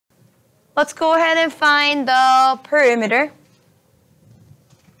Let's go ahead and find the perimeter.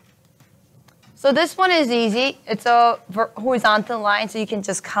 So this one is easy. It's a horizontal line, so you can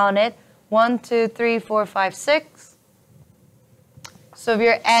just count it. 1, 2, 3, 4, 5, 6. So we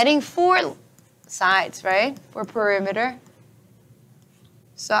are adding 4 sides, right, for perimeter.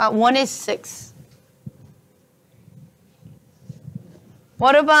 So 1 is 6.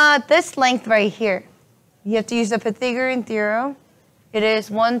 What about this length right here? You have to use the Pythagorean theorem. It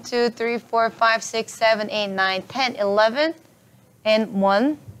is 1, 2, 3, 4, 5, 6, 7, 8, 9, 10, 11, and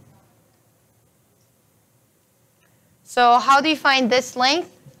 1. So how do you find this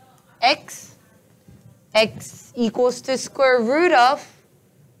length? X. X equals to square root of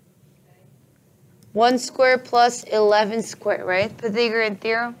 1 squared plus 11 squared, right? Pythagorean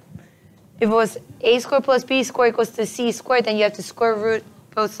theorem. If it was a squared plus b squared equals to c squared, then you have to square root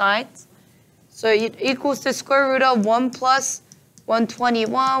both sides. So it equals to square root of 1 plus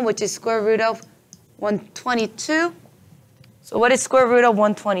 121, which is square root of 122. So what is square root of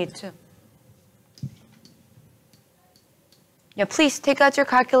 122? Yeah, please take out your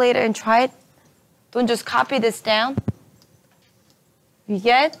calculator and try it. Don't just copy this down. You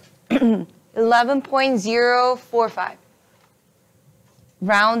get 11.045.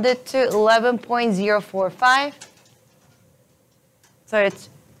 Round it to 11.045. So it's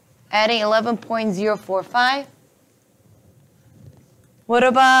adding 11.045. What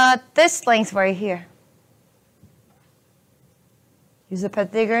about this length right here? Use the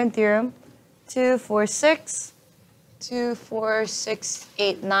Pythagorean theorem. 2, 4, 6. 2, 4, 6,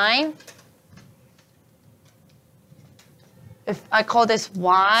 8, 9. If I call this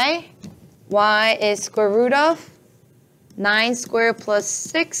y, y is square root of 9 squared plus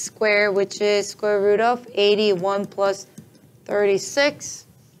 6 squared, which is square root of 81 plus 36,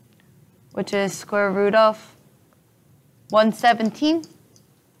 which is square root of 117.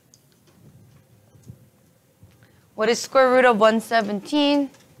 What is square root of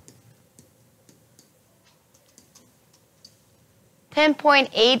 117?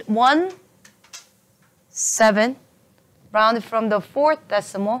 10.817, rounded from the 4th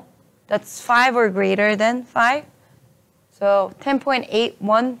decimal. That's 5 or greater than 5. So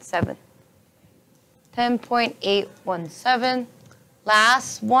 10.817. 10.817.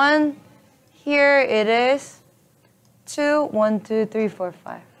 Last one. Here it is 2, 1, 2, 3, 4,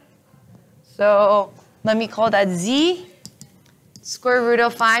 5. So let me call that z. Square root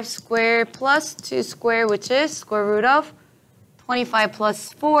of 5 squared plus 2 squared, which is square root of 25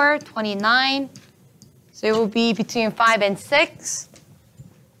 plus 4, 29. So it will be between 5 and 6.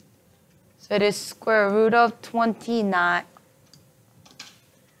 So it is square root of 29.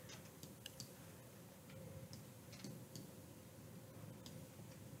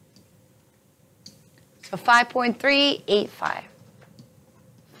 So 5.385.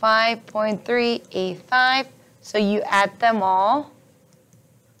 5.385. So you add them all.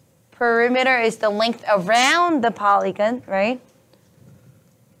 Perimeter is the length around the polygon, right?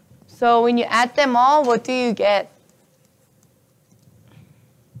 So when you add them all, what do you get?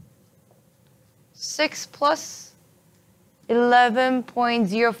 6 plus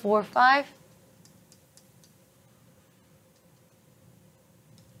 11.045.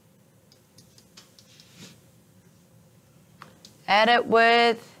 Add it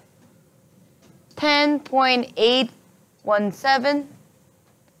with 10.817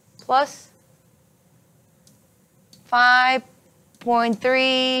 plus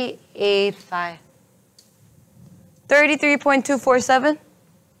 5.385. 33.247.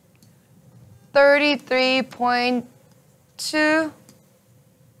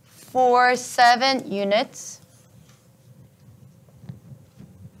 33.247 units.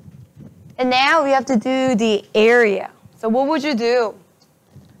 And now we have to do the area. So what would you do?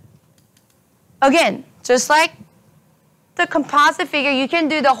 Again, just like the composite figure, you can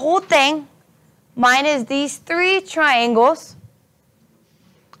do the whole thing minus these 3 triangles.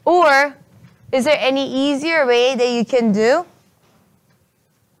 Or is there any easier way that you can do?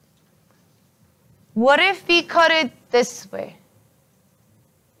 What if we cut it this way?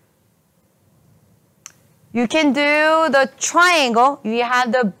 You can do the triangle. You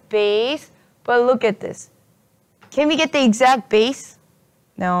have the base, but look at this. Can we get the exact base?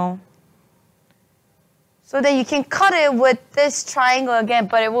 No. So then you can cut it with this triangle again,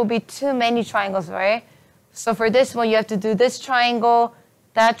 but it will be too many triangles, right? So for this one, you have to do this triangle,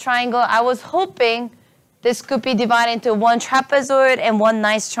 that triangle. I was hoping this could be divided into one trapezoid and one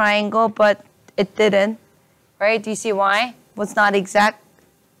nice triangle, but it didn't, right? Do you see why? Was not exact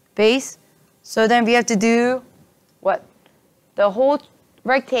base. So then we have to do what? The whole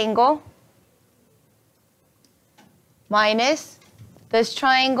rectangle minus this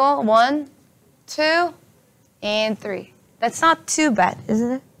triangle, 1, 2, and 3. That's not too bad,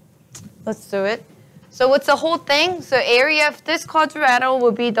 isn't it? Let's do it. So what's the whole thing? So area of this quadrilateral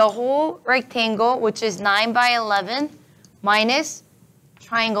will be the whole rectangle, which is 9 by 11, minus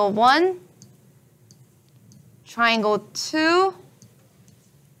triangle 1, triangle 2,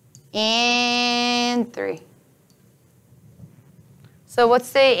 and 3. So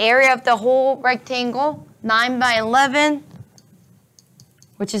what's the area of the whole rectangle? 9 by 11,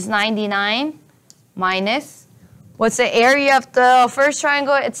 which is 99, minus. What's the area of the first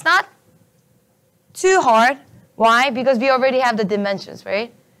triangle? It's not too hard. Why? Because we already have the dimensions,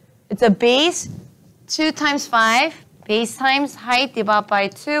 right? It's a base, 2 times 5, base times height divided by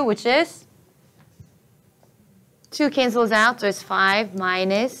 2, which is 2 cancels out, so it's 5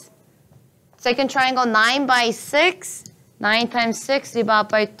 minus. Second triangle, 9 by 6. 9 times 6 divided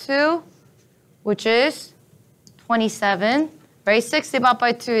by 2, which is 27. Right? 6 divided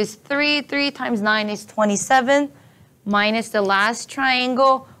by 2 is 3. 3 times 9 is 27. Minus the last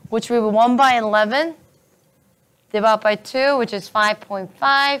triangle, which will be 1 by 11. Divided by 2, which is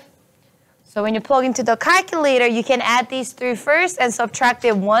 5.5. So when you plug into the calculator, you can add these 3 first and subtract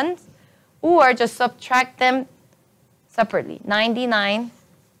them once. Or just subtract them separately. 99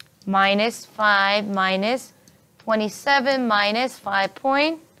 minus 5 minus 27 minus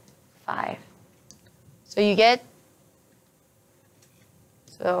 5.5. So you get,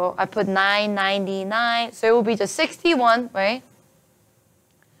 so I put 999. So it will be just 61, right?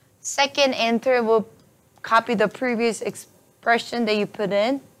 Second enter will copy the previous expression that you put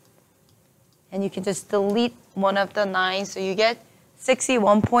in. And you can just delete one of the 9. So you get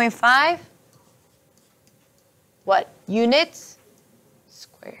 61.5. What? Units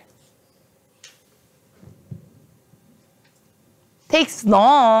squared. Takes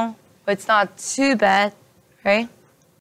long, but it's not too bad, right?